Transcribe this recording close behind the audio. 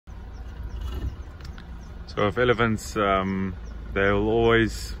So with elephants, they'll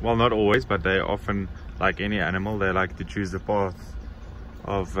always, well, not always, but they often, like any animal, they like to choose the path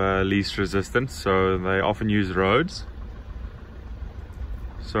of least resistance. So they often use roads.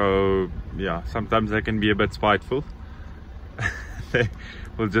 So yeah, sometimes they can be a bit spiteful. They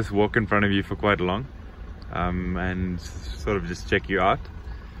will just walk in front of you for quite long and sort of just check you out.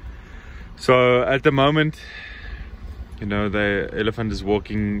 So at the moment, you know, the elephant is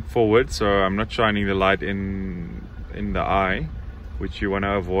walking forward, so I'm not shining the light in the eye, which you want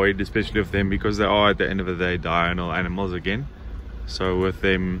to avoid, especially with them, because they are, at the end of the day, diurnal animals again. So with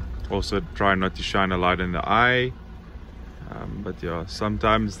them, also try not to shine a light in the eye. But yeah,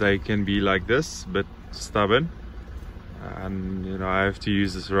 sometimes they can be like this, a bit stubborn, and you know, I have to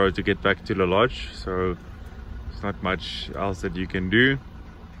use this road to get back to the lodge, so there's not much else that you can do.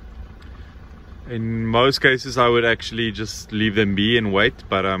 In most cases I would actually just leave them be and wait,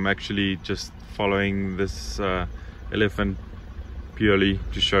 but I'm actually just following this elephant purely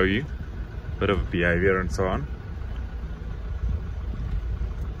to show you a bit of behavior and so on.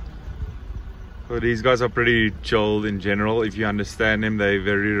 So these guys are pretty chilled in general. If you understand them, they're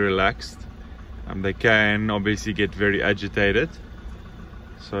very relaxed. They can obviously get very agitated,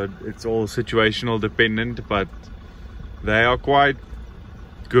 so it's all situational dependent, but they are quite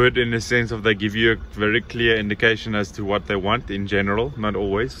good in the sense of they give you a very clear indication as to what they want in general. Not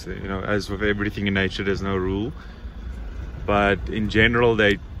always, you know, as with everything in nature, there's no rule, but in general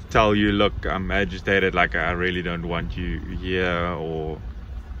they tell you, look, I'm agitated, like I really don't want you here, or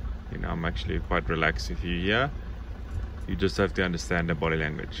you know, I'm actually quite relaxed with you here. You just have to understand the body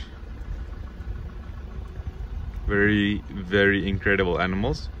language. Very, very incredible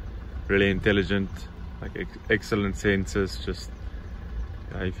animals, really intelligent, like excellent senses. Just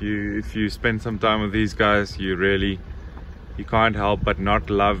if you spend some time with these guys, you can't help but not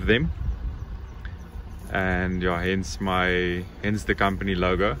love them. And yeah, hence the company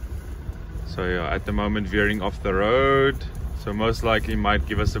logo. So yeah, at the moment veering off the road, so most likely might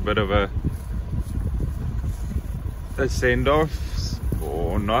give us a bit of a send off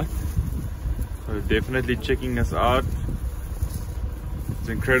or not. So definitely checking us out. It's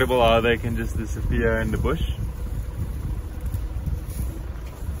incredible how they can just disappear in the bush.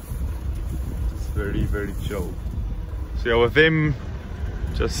 Very, very chill. So yeah, with them,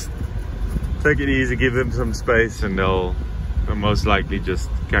 just take it easy, give them some space, and they'll most likely just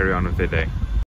carry on with their day.